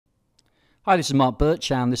Hi, this is Mark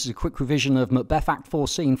Birch, and this is a quick revision of Macbeth Act 4,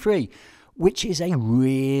 Scene 3, which is a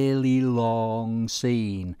really long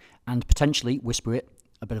scene, and potentially, whisper it,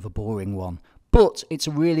 a bit of a boring one. But it's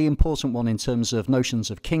a really important one in terms of notions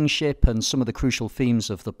of kingship and some of the crucial themes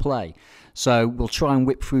of the play. So we'll try and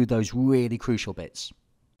whip through those really crucial bits.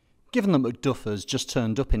 Given that Macduff has just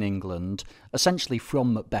turned up in England, essentially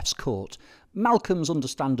from Macbeth's court, Malcolm's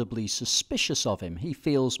understandably suspicious of him. He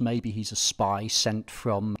feels maybe he's a spy sent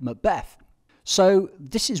from Macbeth. So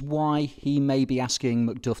this is why he may be asking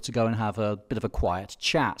Macduff to go and have a bit of a quiet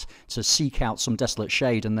chat, to seek out some desolate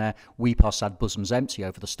shade and their weep our sad bosoms empty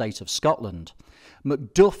over the state of Scotland.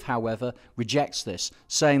 Macduff, however, rejects this,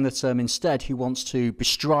 saying that instead he wants to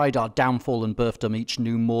bestride our downfall and birthdom each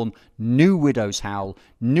new morn, new widows howl,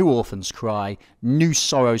 new orphans cry, new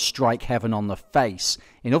sorrows strike heaven on the face.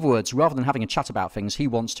 In other words, rather than having a chat about things, he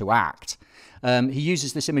wants to act. He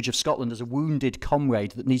uses this image of Scotland as a wounded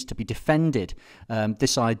comrade that needs to be defended.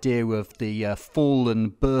 This idea of the fallen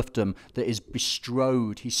birthdom that is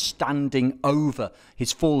bestrode. He's standing over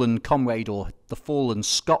his fallen comrade or the fallen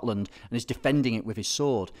Scotland and is defending it with his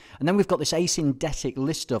sword. And then we've got this asyndetic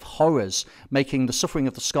list of horrors making the suffering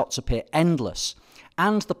of the Scots appear endless.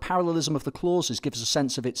 And the parallelism of the clauses gives a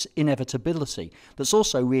sense of its inevitability that's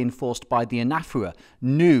also reinforced by the anaphora,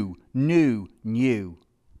 new, new, new.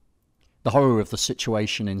 The horror of the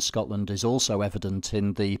situation in Scotland is also evident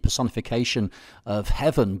in the personification of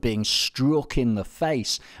heaven being struck in the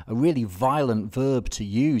face, a really violent verb to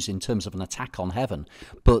use in terms of an attack on heaven.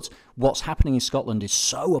 But what's happening in Scotland is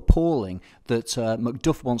so appalling that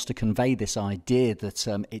Macduff wants to convey this idea that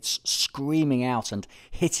it's screaming out and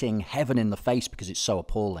hitting heaven in the face because it's so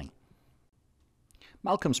appalling.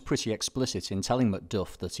 Malcolm's pretty explicit in telling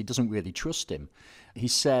Macduff that he doesn't really trust him. He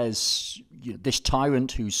says, this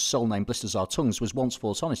tyrant whose sole name blisters our tongues was once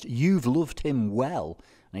thought honest. You've loved him well,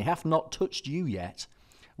 and he hath not touched you yet,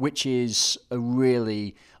 which is a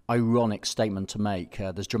really ironic statement to make.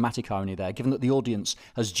 There's dramatic irony there, given that the audience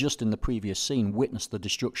has just in the previous scene witnessed the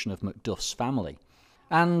destruction of Macduff's family.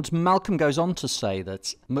 And Malcolm goes on to say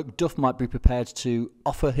that Macduff might be prepared to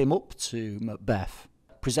offer him up to Macbeth,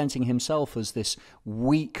 presenting himself as this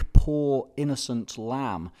weak, poor, innocent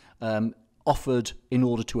lamb offered in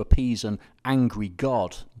order to appease an angry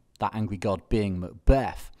god, that angry god being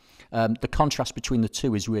Macbeth. The contrast between the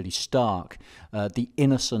two is really stark. The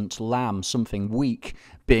innocent lamb, something weak,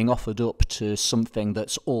 being offered up to something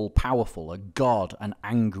that's all-powerful, a god, an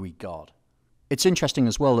angry god. It's interesting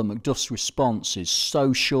as well that Macduff's response is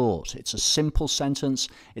so short. It's a simple sentence.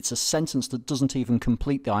 It's a sentence that doesn't even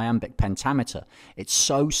complete the iambic pentameter. It's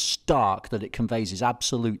so stark that it conveys his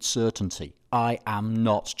absolute certainty. I am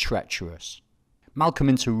not treacherous. Malcolm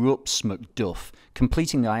interrupts Macduff,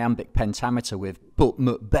 completing the iambic pentameter with, but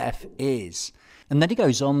Macbeth is. And then he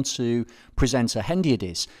goes on to present a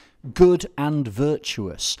Hendiadys, good and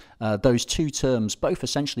virtuous, those two terms both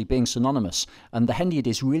essentially being synonymous, and the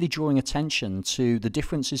Hendiadys really drawing attention to the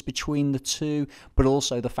differences between the two, but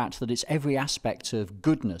also the fact that it's every aspect of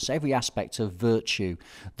goodness, every aspect of virtue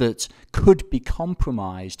that could be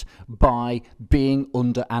compromised by being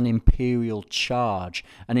under an imperial charge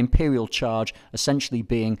essentially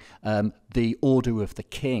being the order of the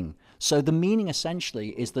king. So the meaning essentially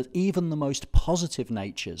is that even the most positive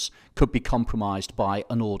natures could be compromised by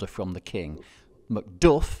an order from the king.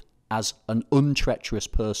 Macduff, as an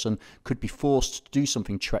untreacherous person, could be forced to do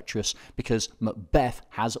something treacherous because Macbeth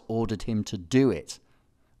has ordered him to do it.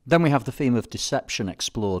 Then we have the theme of deception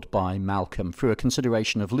explored by Malcolm through a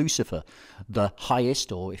consideration of Lucifer, the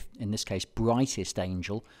highest, or in this case brightest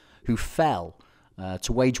angel, who fell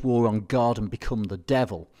to wage war on God and become the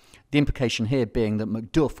devil. The implication here being that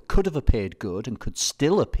Macduff could have appeared good and could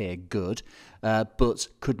still appear good, but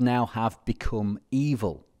could now have become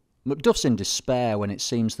evil. Macduff's in despair when it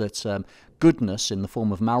seems that goodness, in the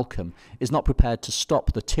form of Malcolm, is not prepared to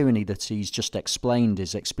stop the tyranny that he's just explained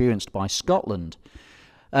is experienced by Scotland.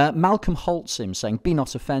 Malcolm halts him, saying, "Be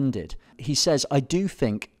not offended." He says, "I do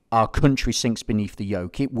think our country sinks beneath the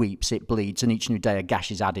yoke, it weeps, it bleeds, and each new day a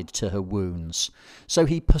gash is added to her wounds." So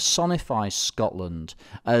he personifies Scotland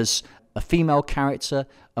as a female character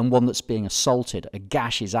and one that's being assaulted. A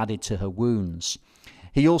gash is added to her wounds.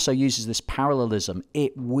 He also uses this parallelism.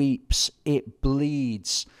 It weeps, it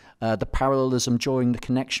bleeds. The parallelism drawing the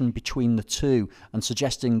connection between the two and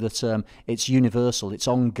suggesting that it's universal, it's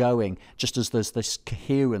ongoing, just as there's this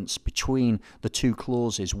coherence between the two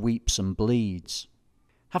clauses, weeps and bleeds.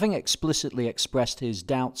 Having explicitly expressed his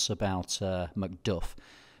doubts about Macduff,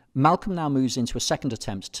 Malcolm now moves into a second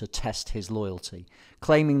attempt to test his loyalty,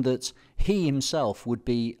 claiming that he himself would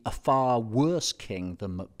be a far worse king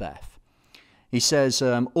than Macbeth. He says,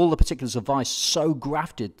 all the particulars of vice so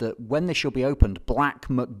grafted that when they shall be opened, black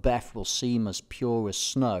Macbeth will seem as pure as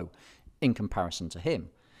snow in comparison to him.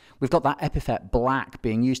 We've got that epithet black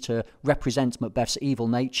being used to represent Macbeth's evil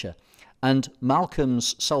nature. And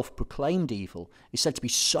Malcolm's self-proclaimed evil is said to be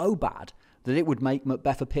so bad that it would make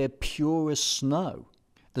Macbeth appear pure as snow.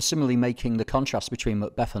 The simile making the contrast between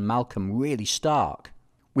Macbeth and Malcolm really stark.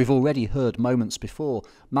 We've already heard moments before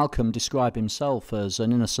Malcolm describe himself as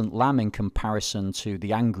an innocent lamb in comparison to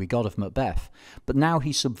the angry god of Macbeth, but now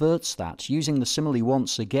he subverts that, using the simile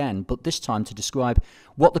once again, but this time to describe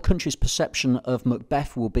what the country's perception of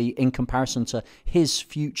Macbeth will be in comparison to his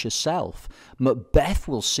future self. Macbeth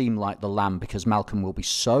will seem like the lamb because Malcolm will be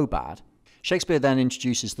so bad. Shakespeare then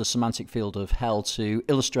introduces the semantic field of hell to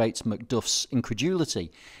illustrate Macduff's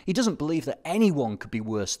incredulity. He doesn't believe that anyone could be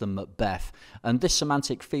worse than Macbeth, and this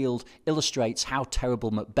semantic field illustrates how terrible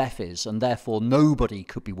Macbeth is, and therefore nobody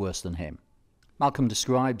could be worse than him. Malcolm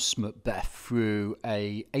describes Macbeth through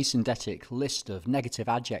an asyndetic list of negative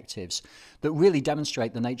adjectives that really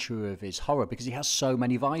demonstrate the nature of his horror, because he has so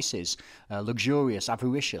many vices: luxurious,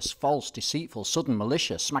 avaricious, false, deceitful, sudden,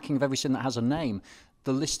 malicious, smacking of every sin that has a name.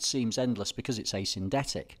 The list seems endless because it's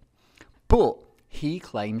asyndetic. But he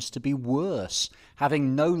claims to be worse,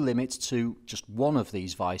 having no limit to just one of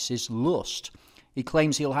these vices, lust. He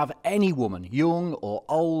claims he'll have any woman, young or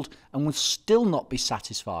old, and will still not be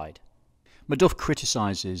satisfied. Macduff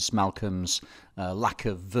criticises Malcolm's lack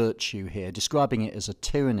of virtue here, describing it as a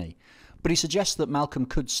tyranny. But he suggests that Malcolm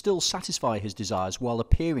could still satisfy his desires while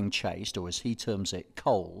appearing chaste, or as he terms it,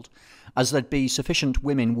 cold, as there'd be sufficient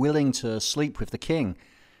women willing to sleep with the king.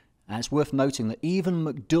 And it's worth noting that even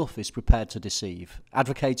Macduff is prepared to deceive,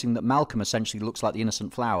 advocating that Malcolm essentially looks like the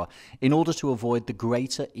innocent flower in order to avoid the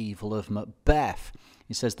greater evil of Macbeth.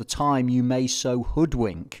 He says, "The time you may so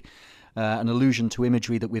hoodwink," an allusion to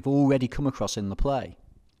imagery that we've already come across in the play.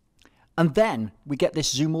 And then we get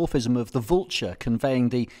this zoomorphism of the vulture, conveying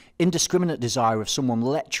the indiscriminate desire of someone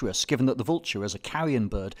lecherous, given that the vulture, as a carrion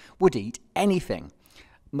bird, would eat anything.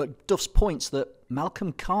 Macduff's points that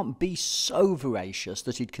Malcolm can't be so voracious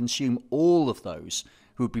that he'd consume all of those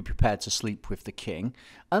who would be prepared to sleep with the king,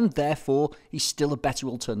 and therefore he's still a better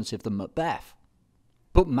alternative than Macbeth.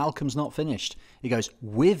 But Malcolm's not finished. He goes,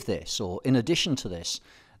 "With this, or in addition to this,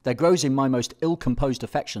 there grows in my most ill-composed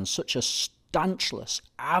affections such a stanchless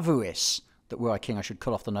avarice that were I king I should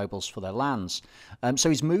cut off the nobles for their lands." So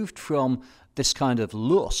he's moved from this kind of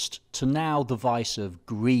lust to now the vice of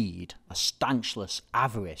greed, a stanchless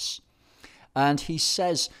avarice. And he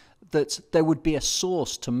says that there would be a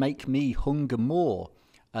source to make me hunger more.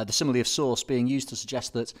 The simile of source being used to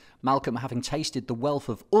suggest that Malcolm, having tasted the wealth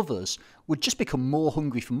of others, would just become more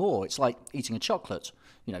hungry for more. It's like eating a chocolate,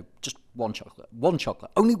 just one chocolate,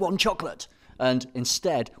 only one chocolate. And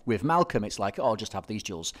instead, with Malcolm, it's like, I'll just have these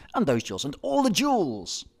jewels, and those jewels, and all the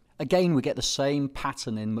jewels. Again, we get the same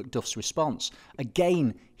pattern in Macduff's response.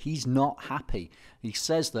 Again, he's not happy. He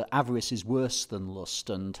says that avarice is worse than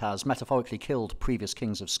lust, and has metaphorically killed previous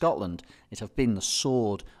kings of Scotland. It have been the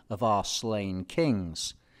sword of our slain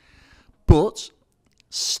kings. But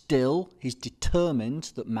still, he's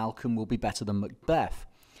determined that Malcolm will be better than Macbeth.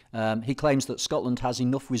 He claims that Scotland has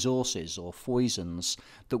enough resources, or foisons,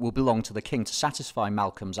 that will belong to the king to satisfy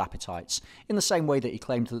Malcolm's appetites, in the same way that he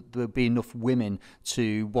claimed that there would be enough women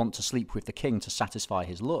to want to sleep with the king to satisfy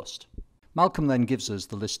his lust. Malcolm then gives us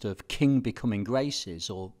the list of king-becoming graces,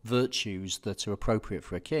 or virtues that are appropriate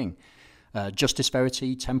for a king. Justice,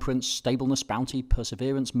 verity, temperance, stableness, bounty,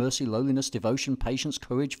 perseverance, mercy, lowliness, devotion, patience,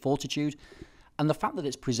 courage, fortitude. And the fact that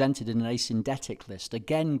it's presented in an asyndetic list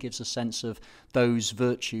again gives a sense of those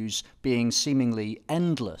virtues being seemingly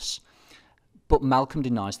endless. But Malcolm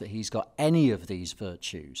denies that he's got any of these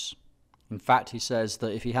virtues. In fact, he says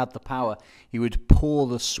that if he had the power, he would pour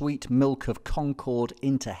the sweet milk of concord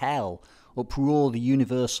into hell, uproar the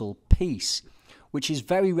universal peace, which is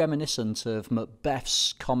very reminiscent of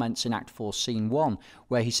Macbeth's comments in Act 4, Scene 1,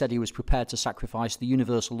 where he said he was prepared to sacrifice the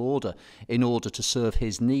universal order in order to serve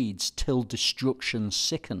his needs till destruction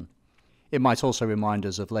sicken. It might also remind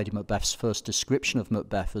us of Lady Macbeth's first description of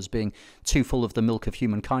Macbeth as being too full of the milk of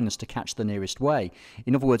human kindness to catch the nearest way.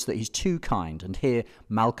 In other words, that he's too kind, and here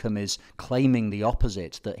Malcolm is claiming the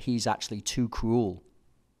opposite, that he's actually too cruel.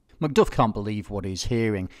 Macduff can't believe what he's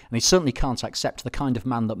hearing, and he certainly can't accept the kind of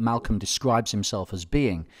man that Malcolm describes himself as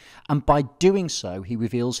being, and by doing so he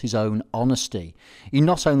reveals his own honesty. He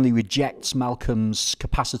not only rejects Malcolm's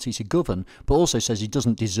capacity to govern, but also says he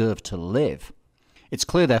doesn't deserve to live. It's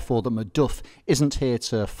clear, therefore, that Macduff isn't here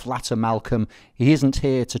to flatter Malcolm. He isn't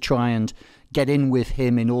here to try and get in with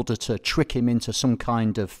him in order to trick him into some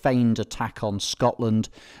kind of feigned attack on Scotland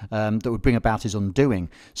that would bring about his undoing.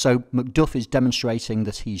 So Macduff is demonstrating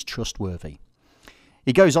that he's trustworthy.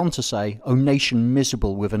 He goes on to say, "O nation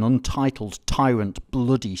miserable with an untitled tyrant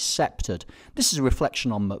bloody sceptred." This is a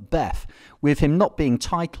reflection on Macbeth. With him not being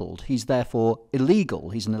titled, he's therefore illegal.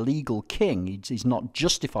 He's an illegal king. He's not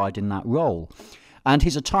justified in that role. And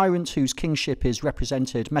he's a tyrant whose kingship is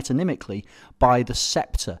represented metonymically by the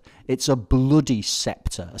sceptre. It's a bloody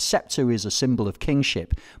sceptre. A sceptre is a symbol of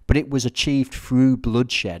kingship, but it was achieved through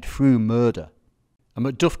bloodshed, through murder. And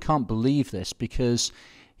Macduff can't believe this because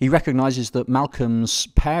he recognises that Malcolm's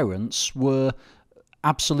parents were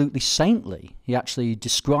absolutely saintly. He actually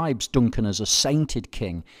describes Duncan as a sainted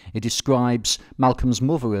king. He describes Malcolm's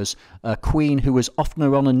mother as a queen who was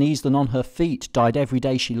oftener on her knees than on her feet, died every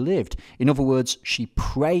day she lived. In other words, she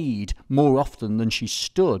prayed more often than she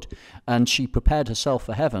stood, and she prepared herself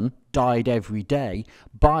for heaven, died every day,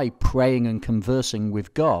 by praying and conversing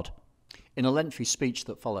with God. In a lengthy speech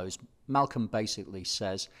that follows, Malcolm basically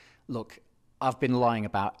says, look, I've been lying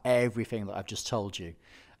about everything that I've just told you.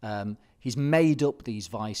 He's made up these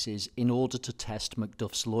vices in order to test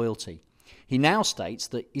Macduff's loyalty. He now states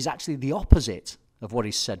that he's actually the opposite of what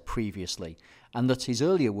he's said previously, and that his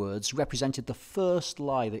earlier words represented the first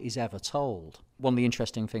lie that he's ever told. One of the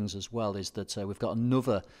interesting things as well is that we've got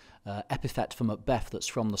another epithet for Macbeth that's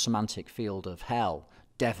from the semantic field of hell,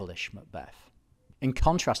 devilish Macbeth. In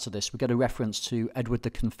contrast to this, we get a reference to Edward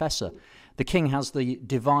the Confessor. The king has the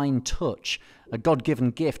divine touch, a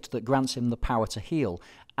God-given gift that grants him the power to heal,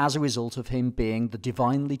 as a result of him being the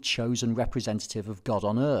divinely chosen representative of God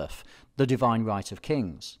on earth, the divine right of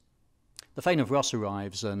kings. The Thane of Ross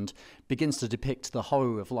arrives and begins to depict the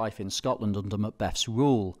horror of life in Scotland under Macbeth's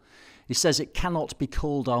rule. He says it cannot be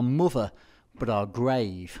called our mother, but our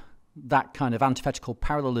grave. That kind of antithetical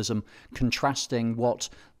parallelism contrasting what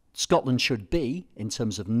Scotland should be in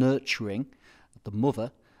terms of nurturing the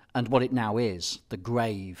mother and what it now is, the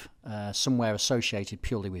grave, somewhere associated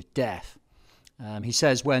purely with death. He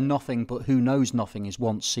says, where nothing but who knows nothing is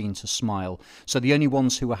once seen to smile. So the only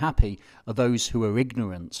ones who are happy are those who are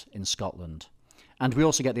ignorant in Scotland. And we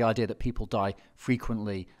also get the idea that people die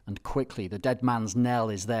frequently and quickly. The dead man's knell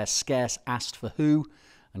is there, scarce asked for who,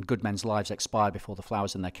 and good men's lives expire before the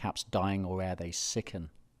flowers in their caps dying or ere they sicken.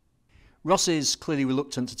 Ross is clearly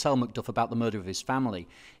reluctant to tell Macduff about the murder of his family.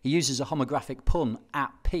 He uses a homographic pun,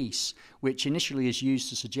 at peace, which initially is used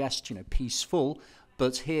to suggest, peaceful,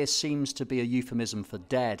 but here seems to be a euphemism for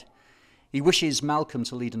dead. He wishes Malcolm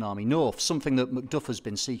to lead an army north, something that Macduff has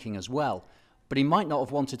been seeking as well, but he might not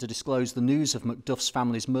have wanted to disclose the news of Macduff's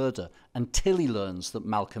family's murder until he learns that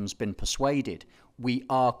Malcolm's been persuaded. We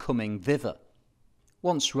are coming thither.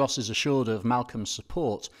 Once Ross is assured of Malcolm's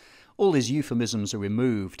support, all his euphemisms are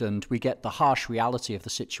removed and we get the harsh reality of the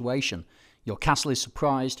situation. Your castle is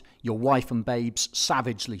surprised, your wife and babes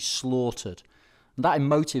savagely slaughtered. And that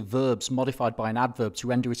emotive verb's modified by an adverb to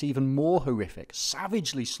render it even more horrific,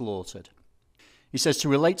 savagely slaughtered. He says to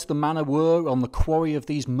relate to the manner were on the quarry of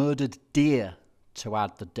these murdered deer, to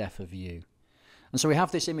add the death of you. And so we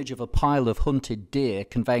have this image of a pile of hunted deer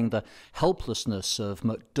conveying the helplessness of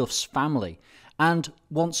Macduff's family. And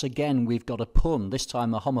once again, we've got a pun, this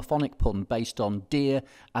time a homophonic pun based on deer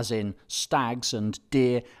as in stags and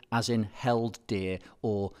deer as in held deer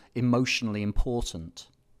or emotionally important.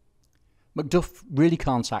 Macduff really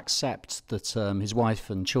can't accept that his wife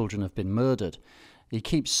and children have been murdered. He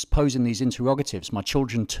keeps posing these interrogatives, my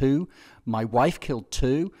children too, my wife killed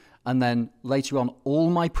too, and then later on, all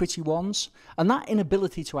my pretty ones. And that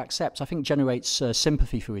inability to accept, I think, generates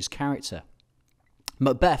sympathy for his character.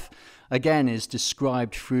 Macbeth, again, is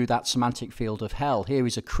described through that semantic field of hell. Here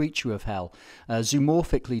he's a creature of hell,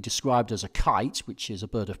 zoomorphically described as a kite, which is a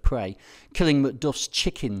bird of prey, killing Macduff's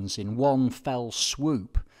chickens in one fell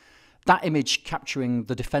swoop. That image capturing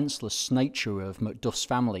the defenceless nature of Macduff's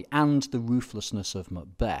family and the ruthlessness of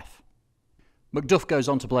Macbeth. Macduff goes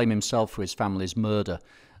on to blame himself for his family's murder.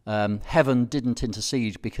 Heaven didn't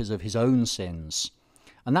intercede because of his own sins.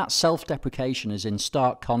 And that self-deprecation is in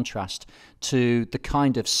stark contrast to the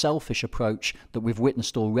kind of selfish approach that we've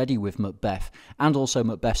witnessed already with Macbeth, and also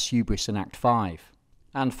Macbeth's hubris in Act 5.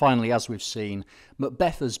 And finally, as we've seen,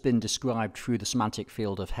 Macbeth has been described through the semantic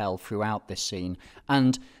field of hell throughout this scene,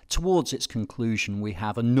 and towards its conclusion we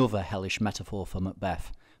have another hellish metaphor for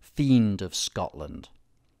Macbeth, Fiend of Scotland.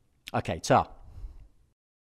 Okay, ta.